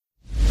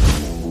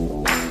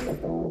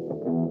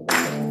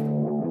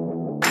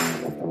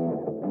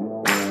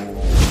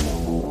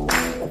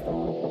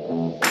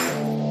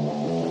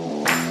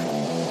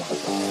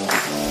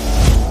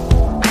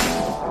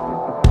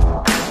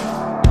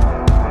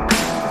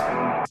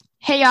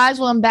Hey guys,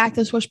 welcome back to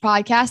the Swish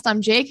podcast.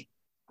 I'm Jake.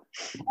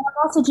 I'm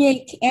also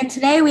Jake, and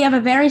today we have a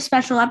very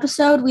special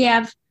episode. We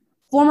have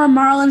former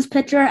Marlins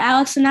pitcher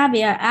Alex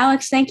Sanabia.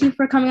 Alex, thank you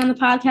for coming on the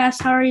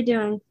podcast. How are you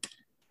doing?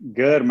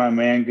 Good, my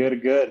man.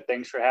 Good, good.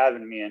 Thanks for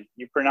having me. And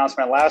you pronounced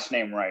my last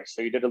name right,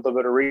 so you did a little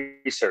bit of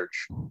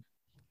research.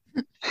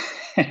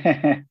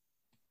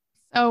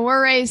 So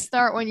we're ready to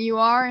start when you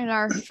are. And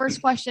our first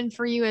question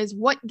for you is,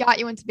 what got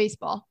you into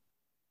baseball?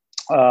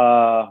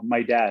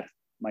 My dad.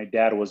 My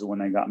dad was the one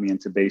that got me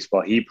into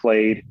baseball. He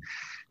played.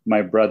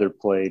 My brother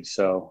played,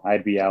 so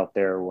I'd be out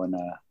there when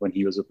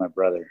he was with my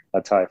brother.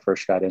 That's how I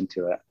first got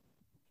into it.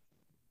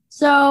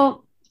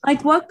 So,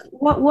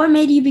 what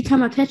made you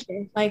become a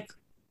pitcher?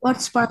 What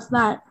sparked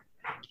that?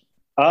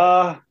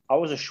 I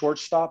was a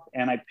shortstop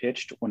and I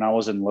pitched when I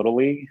was in Little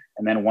League,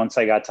 and then once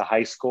I got to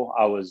high school,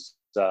 I was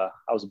a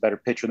better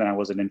pitcher than I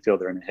was an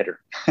infielder and a hitter.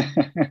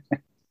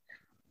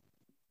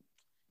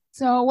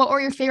 So, what were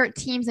your favorite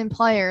teams and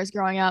players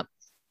growing up?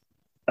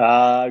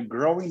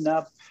 Growing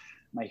up,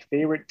 my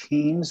favorite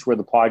teams were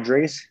the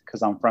Padres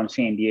because I'm from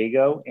San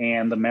Diego,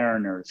 and the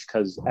Mariners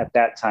because at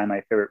that time my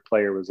favorite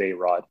player was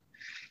A-Rod.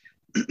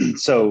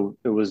 So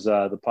it was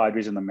the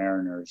Padres and the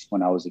Mariners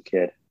when I was a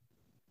kid.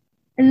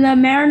 And the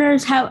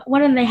Mariners, what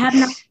did they have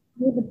not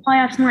made the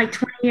playoffs in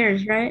 20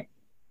 years, right?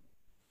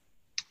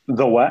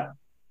 The what?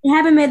 They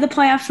haven't made the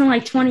playoffs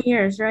in 20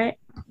 years, right?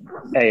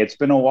 Hey, it's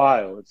been a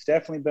while. It's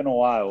definitely been a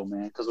while,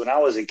 man. Because when I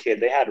was a kid,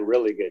 they had a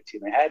really good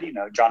team. They had,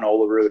 John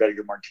Olerud,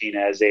 Edgar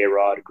Martinez,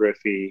 A-Rod,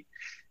 Griffey,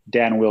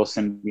 Dan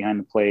Wilson behind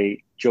the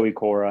plate, Joey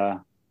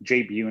Cora,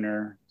 Jay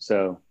Buhner.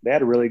 So they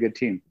had a really good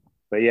team.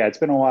 But yeah, it's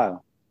been a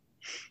while.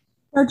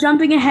 So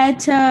jumping ahead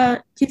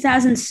to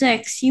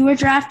 2006, you were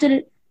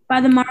drafted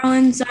by the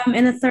Marlins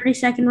in the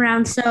 32nd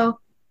round. So,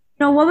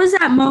 what was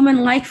that moment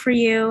like for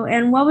you,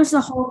 and what was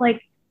the whole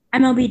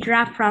MLB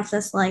draft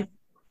process like?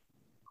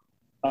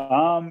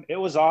 It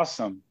was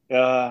awesome.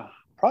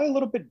 Probably a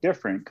little bit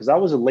different because I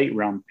was a late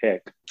round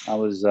pick. I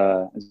was,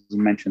 as you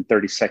mentioned,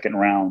 32nd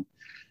round.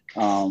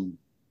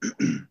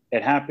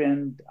 It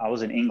happened. I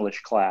was in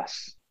English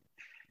class,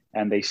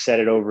 and they said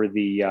it over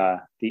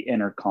the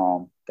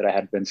intercom that I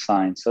had been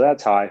signed. So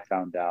that's how I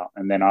found out.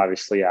 And then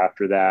obviously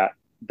after that,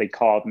 they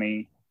called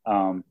me.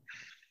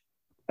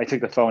 I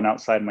took the phone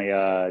outside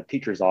my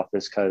teacher's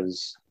office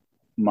because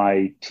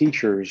my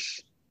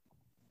teacher's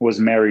was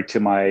married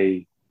to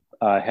my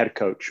head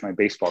coach, my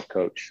baseball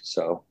coach.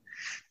 So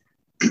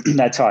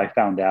that's how I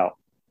found out.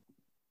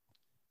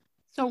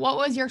 So what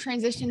was your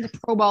transition to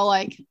pro ball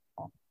like?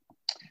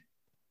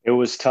 It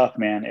was tough,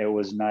 man. It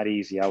was not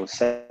easy. I was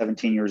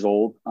 17 years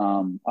old.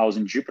 I was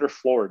in Jupiter,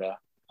 Florida.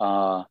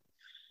 I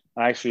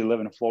actually live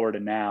in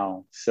Florida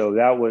now. So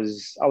I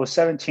was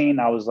 17.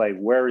 I was like,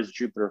 where is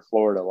Jupiter,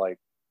 Florida? Like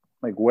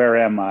where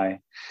am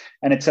I?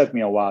 And it took me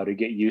a while to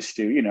get used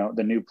to,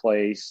 the new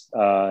place,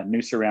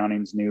 new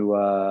surroundings,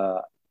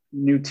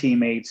 new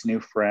teammates, new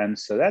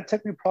friends. So that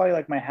took me probably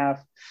like my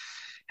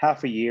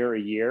half a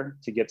year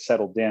to get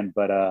settled in.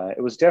 But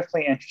it was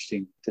definitely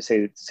interesting to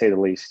say the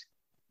least.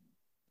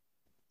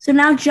 So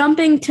now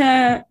jumping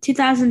to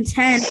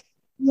 2010,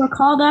 you were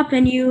called up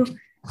and you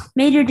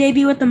made your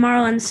debut with the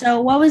Marlins.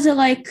 So what was it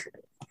like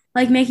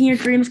making your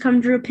dreams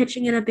come true,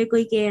 pitching in a big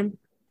league game?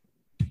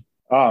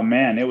 Oh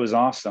man, it was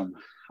awesome.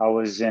 I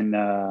was in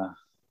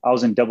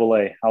Double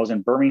A. I was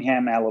in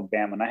Birmingham,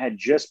 Alabama, and I had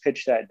just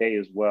pitched that day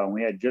as well. And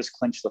we had just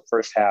clinched the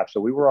first half, so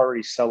we were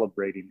already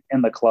celebrating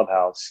in the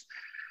clubhouse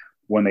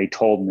when they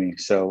told me.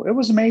 So it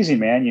was amazing,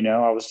 man.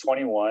 I was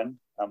 21.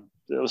 I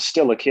was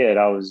still a kid.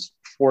 I was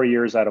 4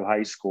 years out of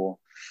high school,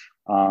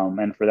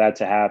 and for that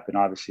to happen,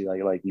 obviously,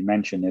 like you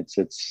mentioned,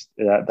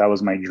 that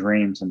was my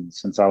dreams, and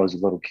since I was a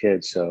little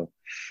kid, so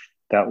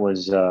that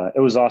was it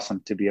was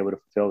awesome to be able to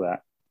fulfill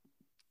that.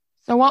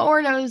 So what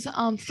were those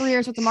 3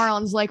 years with the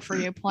Marlins like for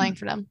you playing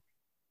for them?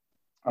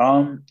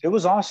 It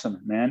was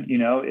awesome, man.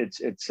 It's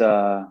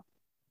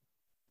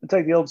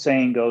like the old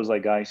saying goes,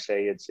 like I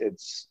say,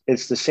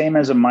 it's the same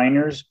as a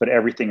minors, but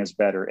everything is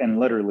better. And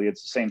literally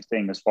it's the same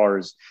thing as far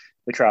as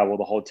the travel,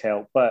 the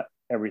hotel, but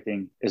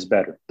everything is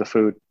better. The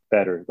food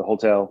better, the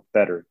hotel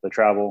better, the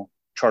travel,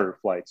 charter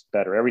flights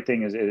better.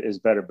 Everything is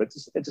better, but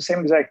it's the same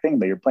exact thing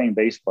that you're playing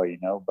baseball,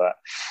 but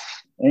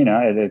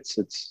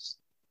it's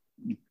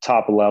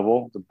top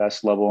level, the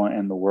best level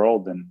in the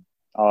world, and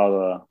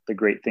all the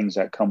great things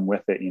that come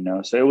with it,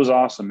 So it was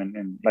awesome.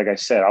 And like I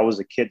said, I was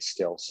a kid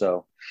still.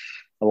 So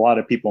a lot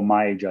of people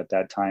my age at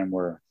that time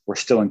were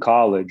still in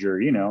college or,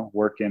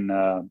 working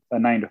a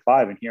 9 to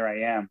 5. And here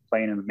I am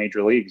playing in the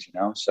major leagues,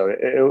 So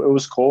it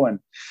was cool. And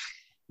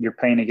you're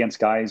playing against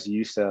guys you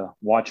used to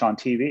watch on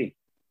TV.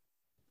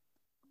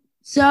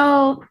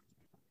 So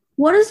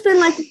what has been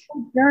like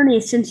your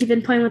journey since you've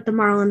been playing with the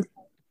Marlins?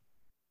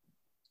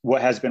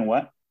 What has been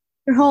what?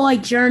 Your whole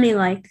journey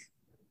like?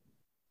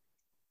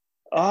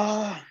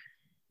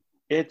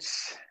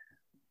 It's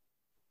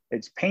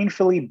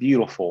painfully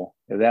beautiful,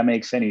 if that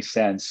makes any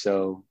sense.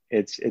 So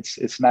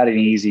it's not an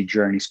easy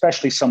journey,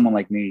 especially someone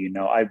like me.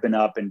 I've been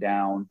up and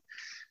down,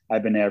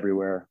 I've been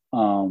everywhere.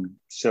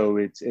 So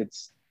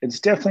it's it's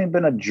definitely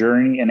been a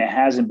journey, and it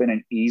hasn't been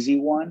an easy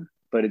one,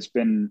 but it's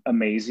been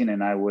amazing,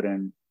 and I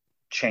wouldn't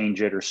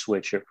change it or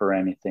switch it for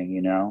anything,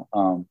 you know.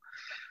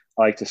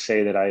 I like to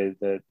say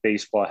that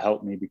baseball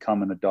helped me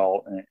become an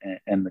adult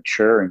and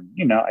mature. And,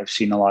 you know, I've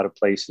seen a lot of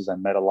places. I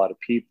met a lot of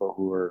people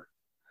who are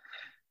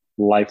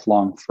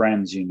lifelong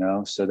friends, you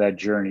know, so that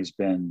it's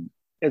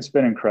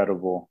been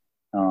incredible.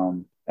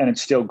 And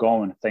it's still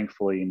going,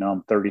 thankfully. You know,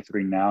 I'm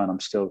 33 now, and I'm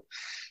still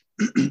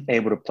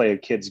able to play a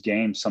kid's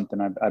game,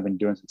 something I've been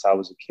doing since I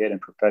was a kid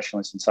and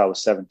professionally since I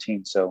was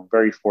 17. So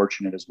very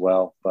fortunate as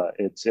well. But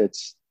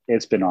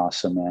it's been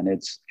awesome, man.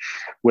 It's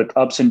with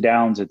ups and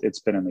downs. It's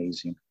been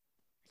amazing.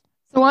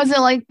 So what was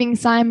it like being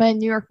signed by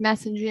New York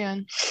Mets in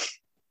June?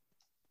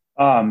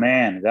 Oh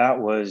man, that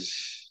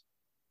was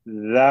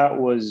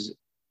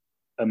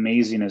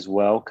amazing as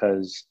well,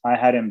 because I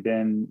hadn't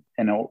been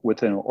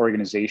with an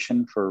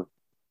organization for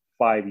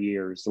 5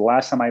 years. The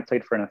last time I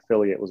played for an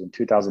affiliate was in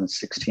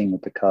 2016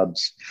 with the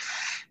Cubs,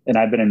 and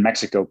I've been in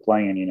Mexico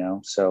playing. You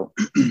know, so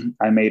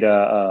I made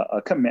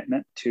a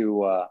commitment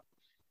to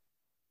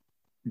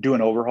do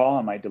an overhaul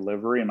on my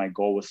delivery, and my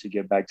goal was to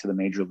get back to the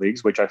major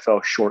leagues, which I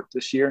fell short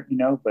this year. You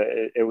know, but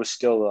it was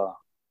still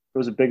it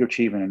was a big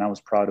achievement, and I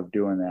was proud of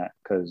doing that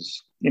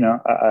because, you know,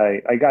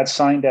 I got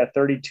signed at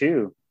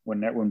 32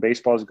 when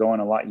baseball was going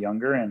a lot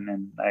younger,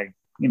 and I,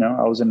 you know,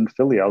 I was in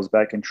Philly. I was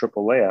back in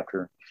AAA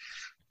after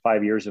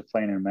 5 years of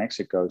playing in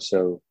Mexico.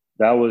 So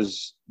that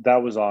was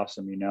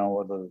awesome. You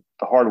know,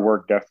 the hard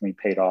work definitely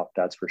paid off.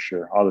 That's for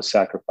sure. All the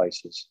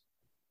sacrifices.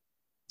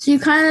 So you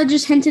kind of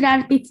just hinted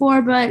at it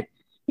before, but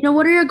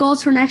what are your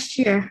goals for next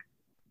year?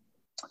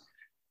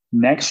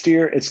 Next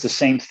year, it's the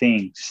same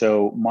thing.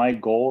 So my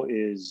goal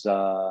is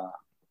to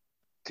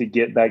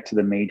get back to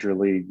the major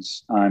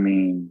leagues. I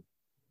mean,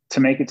 to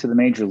make it to the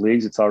major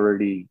leagues, it's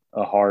already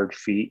a hard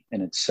feat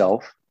in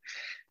itself.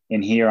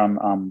 And here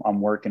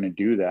I'm working to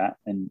do that,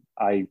 and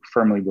I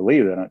firmly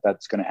believe that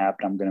that's going to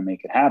happen. I'm going to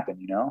make it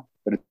happen, you know.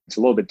 But it's a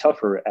little bit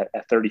tougher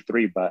at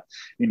 33. But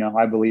you know,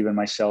 I believe in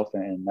myself,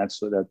 and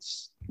that's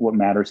what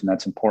matters, and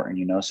that's important,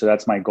 you know. So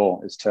that's my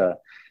goal, is to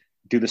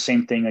do the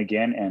same thing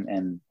again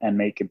and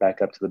make it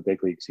back up to the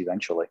big leagues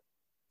eventually.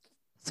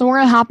 So we're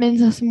gonna hop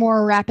into some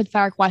more rapid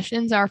fire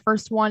questions. Our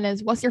first one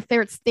is, what's your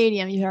favorite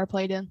stadium you've ever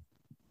played in?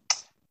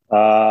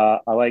 I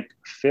like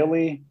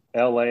Philly,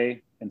 LA,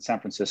 and San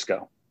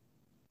Francisco.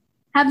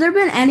 Have there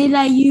been any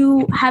that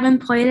you haven't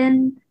played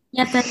in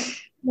yet that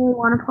you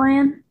want to play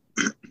in?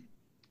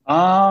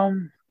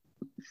 Um,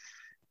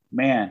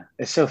 Man,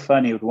 it's so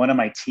funny. With one of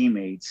my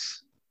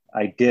teammates,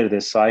 I did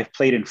this. So I've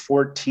played in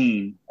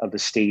 14 of the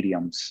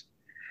stadiums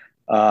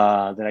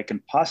that I can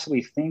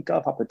possibly think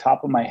of off the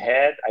top of my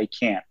head. I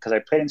can't, because I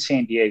played in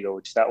San Diego,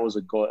 which that was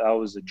a goal. That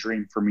was a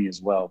dream for me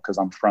as well, because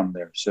I'm from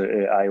there. So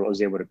I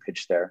was able to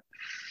pitch there.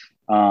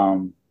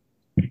 Um,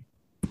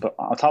 but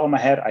on top of my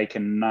head, I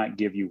cannot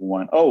give you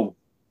one. Oh,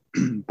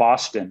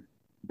 Boston.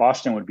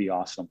 Boston would be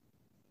awesome.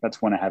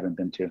 That's one I haven't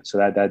been to. So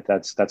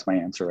that's my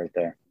answer right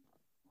there.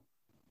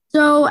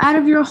 So out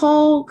of your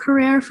whole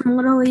career from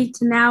Little League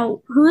to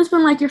now, who has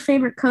been like your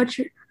favorite coach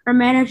or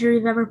manager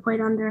you've ever played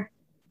under?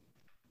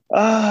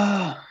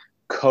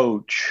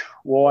 Coach.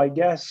 Well, I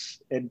guess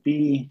it'd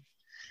be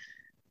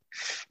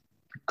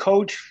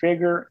coach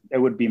figure. It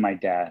would be my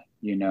dad,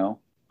 you know,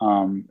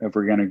 if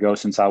we're going to go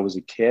since I was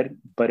a kid.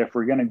 But if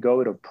we're going to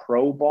go to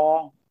pro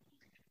ball,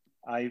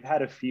 I've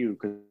had a few,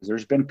 because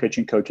there's been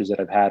pitching coaches that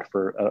I've had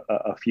for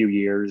a few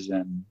years,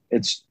 and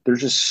there's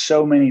just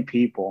so many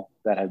people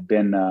that have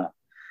been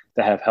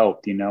that have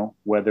helped, you know,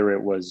 whether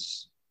it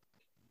was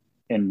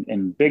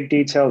in big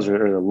details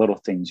or the little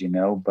things, you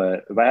know.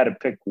 But if I had to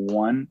pick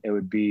one, it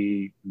would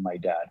be my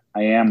dad.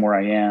 I am where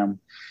I am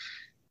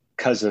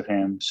because of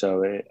him,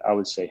 so I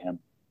would say him.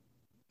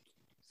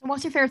 So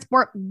what's your favorite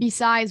sport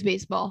besides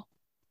baseball?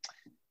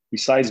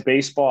 Besides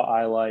baseball,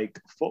 I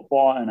like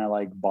football and I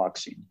like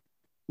boxing.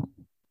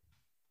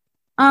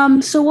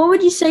 So what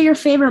would you say your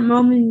favorite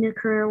moment in your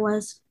career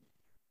was?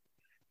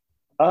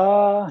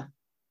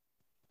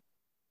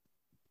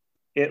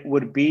 It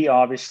would be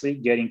obviously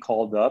getting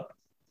called up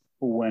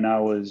when I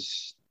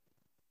was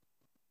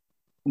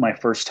my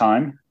first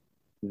time.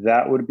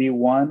 That would be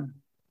one.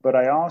 But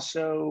I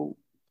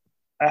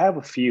have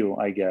a few,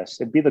 I guess.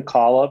 It'd be the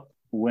call up,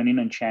 winning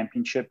a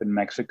championship in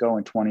Mexico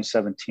in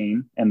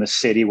 2017, in the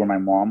city where my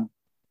mom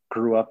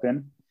grew up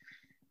in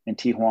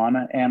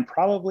Tijuana, and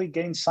probably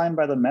getting signed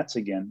by the Mets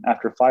again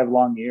after 5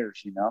 long years.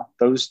 You know,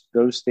 those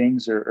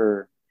things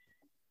are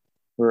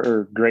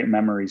great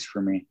memories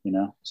for me, you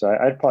know. So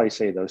I'd probably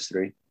say those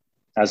three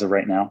as of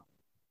right now.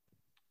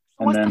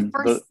 So And then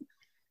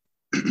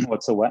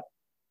what's the what?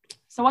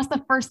 So what's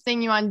the first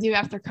thing you want to do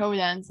after COVID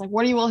ends? Like,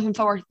 what are you looking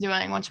forward to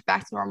doing once you're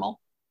back to normal?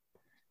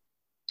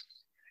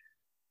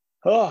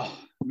 Oh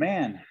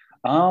man,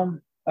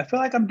 I feel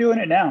like I'm doing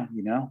it now.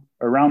 You know,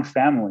 around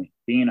family,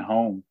 being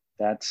home.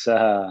 That's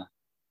I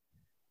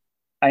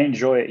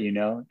enjoy it. You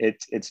know,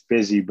 it's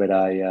busy, but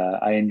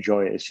I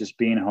enjoy it. It's just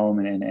being home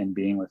and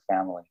being with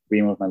family,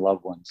 being with my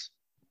loved ones.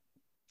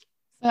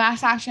 So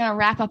that's actually going to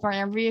wrap up our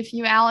interview with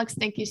you, Alex.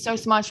 Thank you so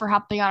much for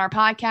hopping on our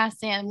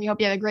podcast, and we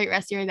hope you have a great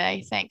rest of your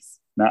day. Thanks.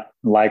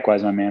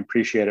 Likewise, my man.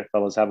 Appreciate it,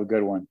 fellas. Have a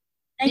good one.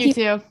 Thank You you.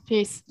 too.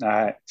 Peace. All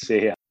right.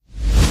 See ya.